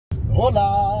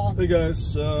Hola! Hey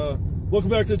guys,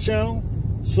 welcome back to the channel.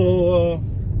 So,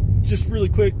 just really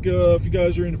quick, if you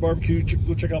guys are into barbecue,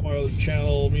 go check out my other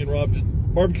channel. Me and Rob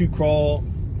did barbecue crawl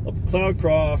up at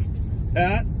Cloudcroft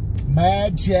at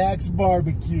Mad Jack's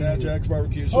Barbecue. Mad Jack's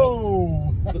Barbecue.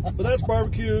 So, but that's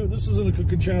barbecue. This isn't a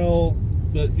cooking channel,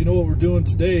 but you know what we're doing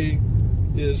today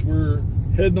is we're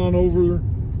heading on over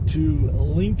to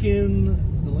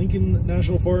Lincoln, the Lincoln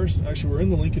National Forest. Actually, we're in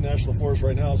the Lincoln National Forest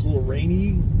right now. It's a little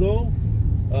rainy though.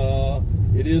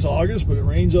 It is August, but it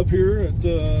rains up here at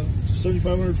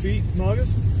 7,500 feet in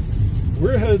August.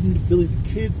 We're heading to Billy the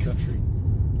Kid country,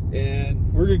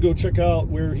 and we're gonna go check out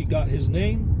where he got his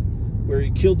name, where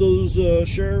he killed those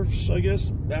sheriffs, I guess,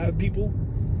 bad people.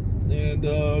 And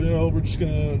you know, we're just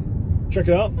gonna check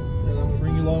it out, and I'm gonna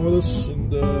bring you along with us,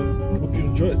 and hope you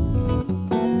enjoy it.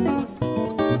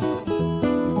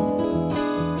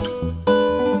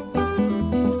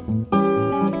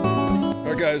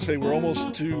 Guys, hey, we're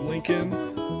almost to Lincoln,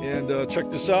 and check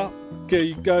this out. Okay,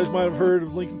 you guys might have heard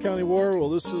of Lincoln County War. Well,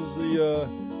 this is the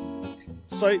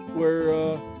site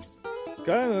where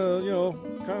kind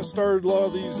of started a lot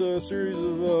of these series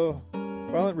of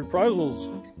violent reprisals,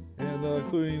 and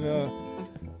including the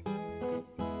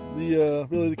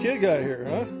Billy the Kid guy here,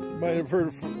 huh? You might have heard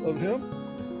of him.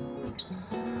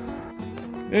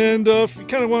 And if you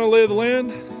kind of want to lay the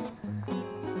land,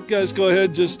 guys, go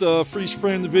ahead, just freeze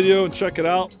frame the video and check it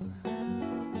out.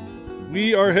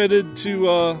 We are headed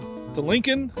to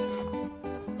Lincoln,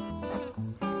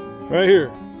 right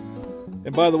here.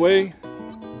 And by the way,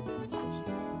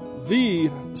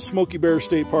 the Smokey Bear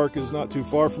State Park is not too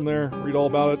far from there. Read all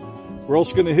about it. We're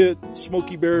also going to hit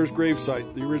Smokey Bear's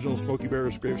gravesite, the original Smokey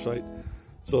Bear's gravesite.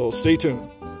 So stay tuned.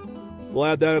 We'll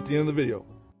add that at the end of the video.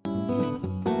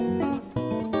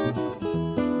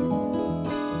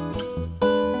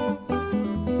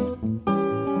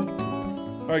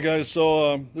 Alright guys,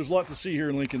 so there's a lot to see here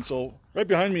in Lincoln. So right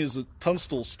behind me is the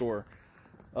Tunstall store.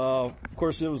 Of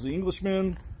course, it was the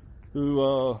Englishman who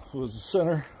was the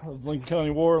center of the Lincoln County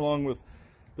War, along with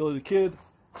Billy the Kid.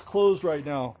 It's closed right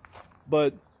now,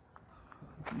 but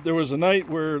there was a night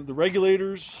where the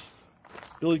regulators,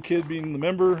 Billy the Kid being the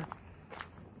member,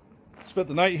 spent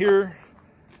the night here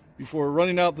before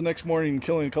running out the next morning and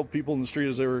killing a couple people in the street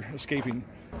as they were escaping.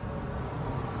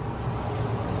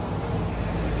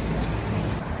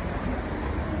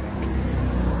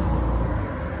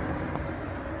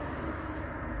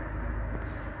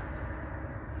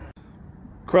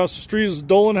 Across the street is the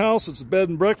Dolan House. It's a bed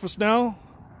and breakfast now.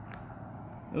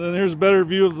 And then here's a better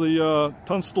view of the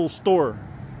Tunstall store.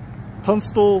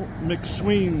 Tunstall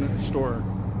McSween store.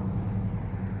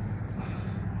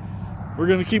 We're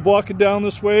going to keep walking down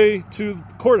this way to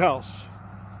the courthouse,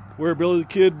 where Billy the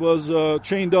Kid was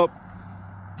chained up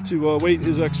to await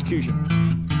his execution.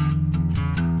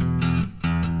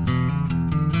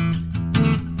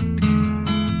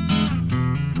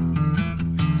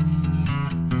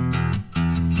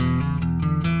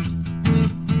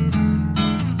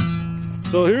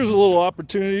 So here's a little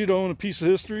opportunity to own a piece of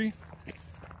history.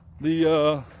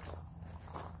 The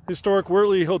historic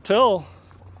Wortley Hotel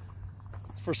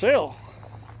is for sale.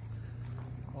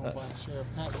 Owned by Sheriff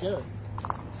Pat Garrett.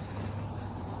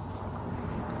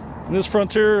 And this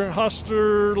frontier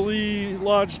hostilely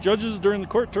lodged judges during the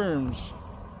court terms.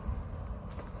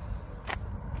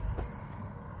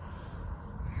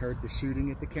 Heard the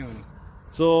shooting at the county.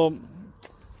 So, a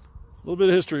little bit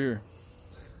of history here.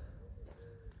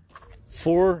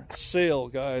 For sale,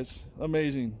 guys.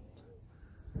 Amazing.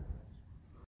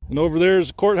 And over there is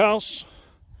the courthouse.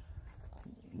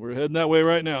 We're heading that way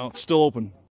right now. It's still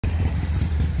open.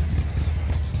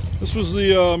 This was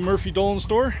the Murphy Dolan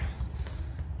store.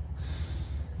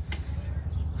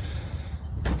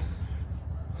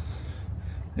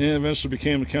 And eventually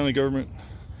became the county government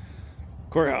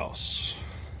courthouse.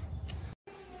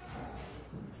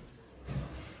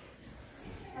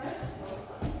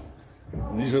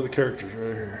 And these are the characters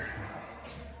right here.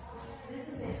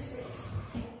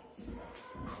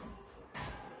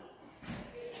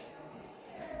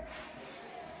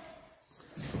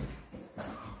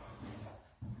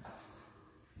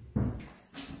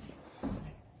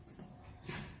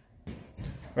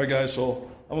 Alright guys,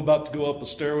 so I'm about to go up a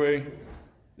stairway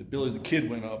that Billy the Kid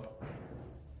went up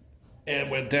and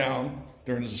went down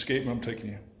during his escape, and I'm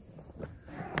taking you.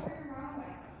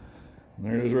 And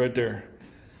there it is right there.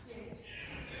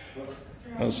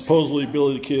 Supposedly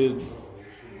Billy the Kid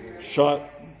shot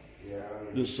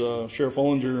this Sheriff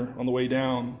Ollinger on the way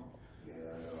down,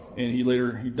 and he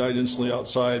died instantly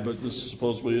outside, but this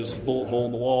supposedly is a bullet hole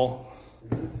in the wall.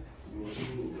 And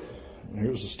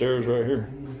here's the stairs right here.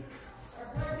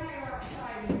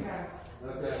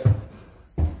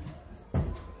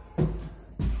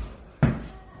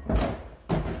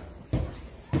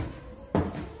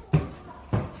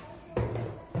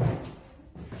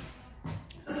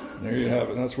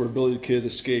 and that's where Billy the Kid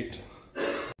escaped.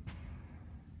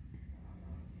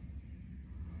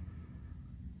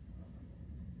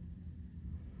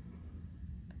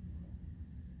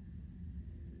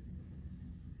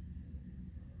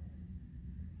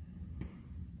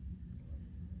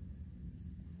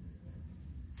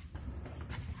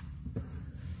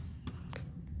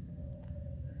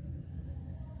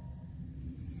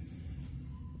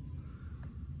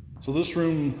 So this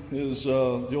room is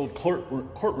the old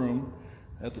courtroom.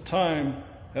 At the time,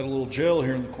 had a little jail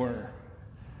here in the corner.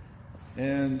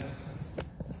 And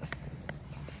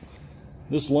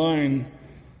this line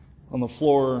on the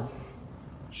floor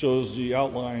shows the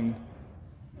outline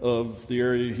of the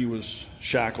area he was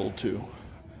shackled to,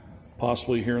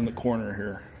 possibly here in the corner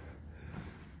here.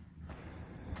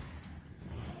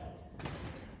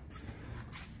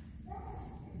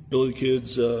 Billy the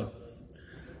Kid's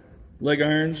leg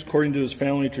irons, according to his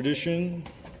family tradition,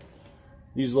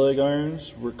 these leg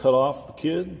irons were cut off the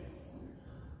kid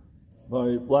by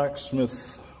a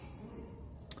blacksmith.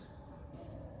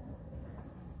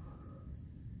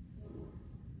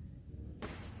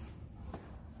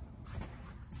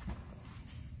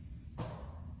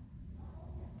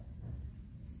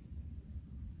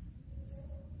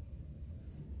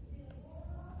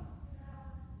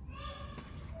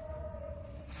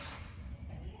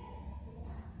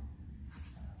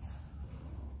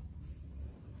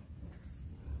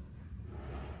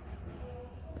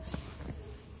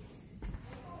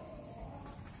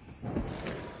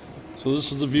 So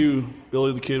this is the view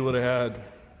Billy the Kid would have had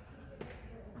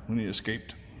when he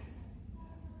escaped.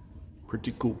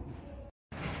 Pretty cool.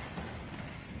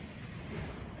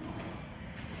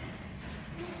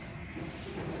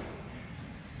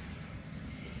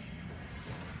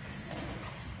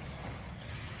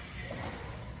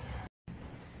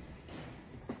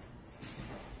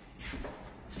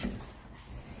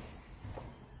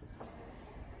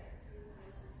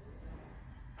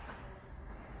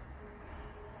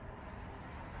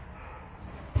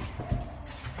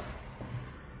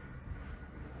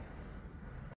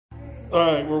 All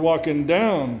right, we're walking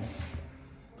down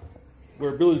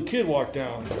where Billy the Kid walked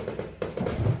down.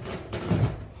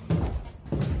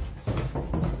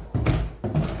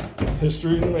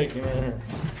 History in the making right here.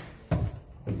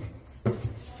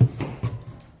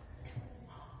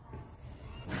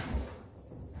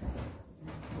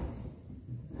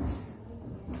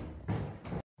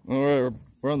 All right,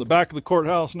 we're on the back of the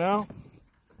courthouse now.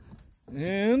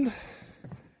 And I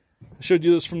showed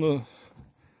you this from the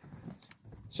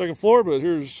second floor, but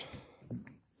here's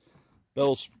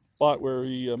Bell's spot where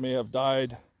he may have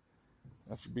died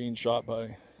after being shot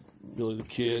by Billy the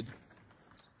Kid.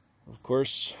 Of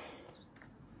course,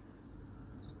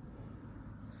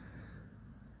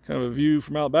 kind of a view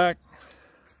from out back.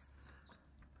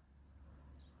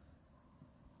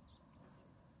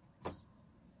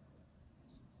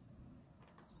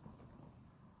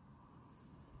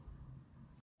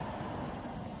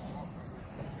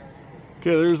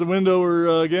 Okay, there's the window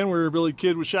where, again, where Billy the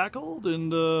Kid was shackled,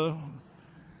 and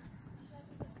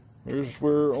there's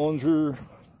where Ollinger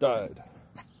died.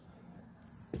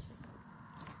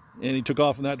 And he took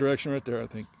off in that direction right there, I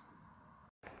think.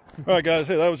 All right, guys,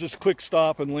 hey, that was just a quick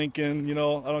stop in Lincoln. You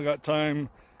know, I don't got time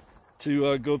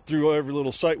to go through every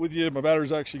little site with you. My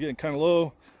battery's actually getting kind of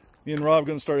low. Me and Rob are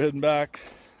going to start heading back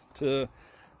to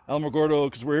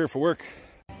Alamogordo because we're here for work.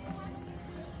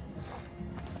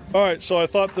 All right, so I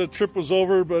thought the trip was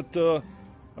over, but I'm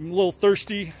a little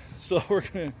thirsty, so we're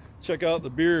gonna check out the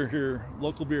beer here,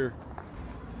 local beer.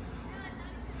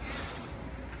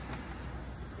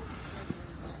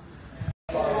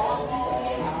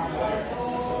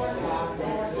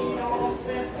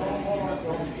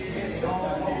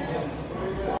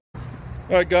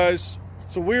 All right, guys,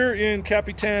 so we're in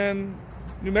Capitan,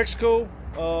 New Mexico.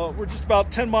 We're just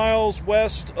about 10 miles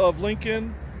west of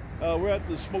Lincoln. We're at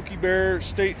the Smokey Bear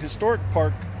State Historic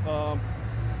Park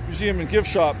Museum and Gift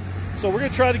Shop. So we're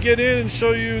going to try to get in and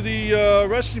show you the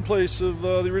resting place of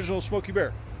the original Smokey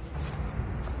Bear.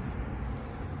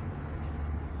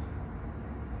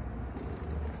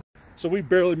 So we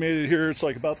barely made it here. It's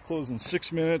like about to close in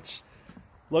 6 minutes.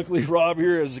 Luckily, Rob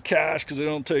here has the cash because they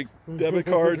don't take debit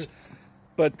cards.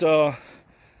 But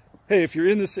hey, if you're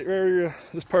in this area,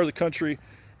 this part of the country,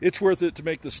 it's worth it to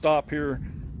make the stop here.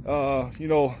 You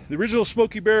know, the original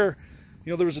Smokey Bear,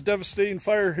 you know, there was a devastating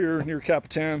fire here near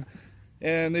Capitan,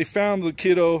 and they found the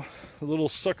kiddo, the little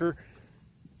sucker,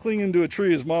 clinging to a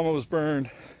tree. His mama was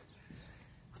burned.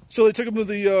 So they took him to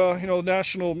the, you know,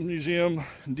 National Museum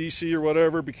in DC or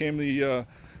whatever, became the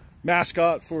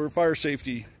mascot for fire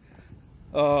safety.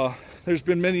 There's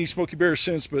been many Smokey Bears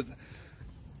since, but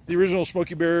the original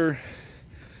Smokey Bear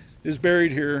is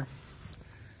buried here.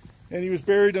 And he was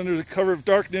buried under the cover of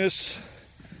darkness.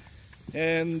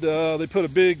 And they put a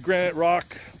big granite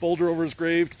rock boulder over his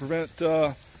grave to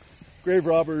prevent grave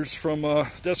robbers from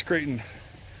desecrating.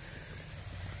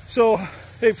 So,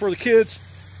 hey, for the kids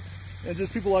and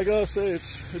just people like us, hey,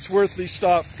 it's worth the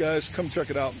stop, guys. Come check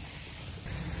it out.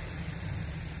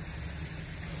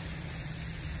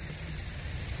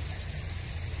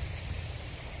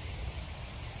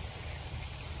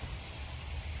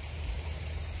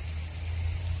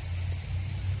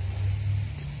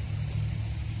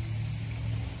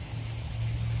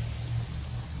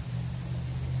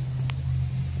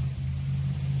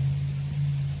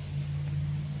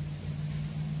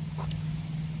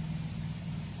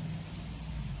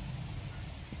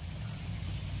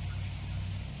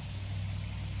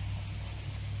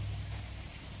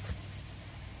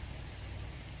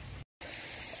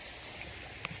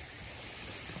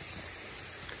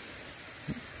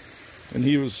 And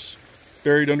he was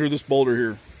buried under this boulder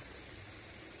here.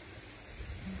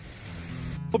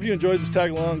 Hope you enjoyed this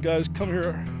tag along, guys. Come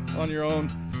here on your own,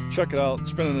 check it out,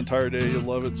 spend an entire day, you'll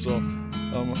love it. So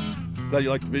glad you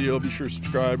liked the video. Be sure to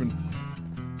subscribe, and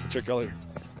check you out later.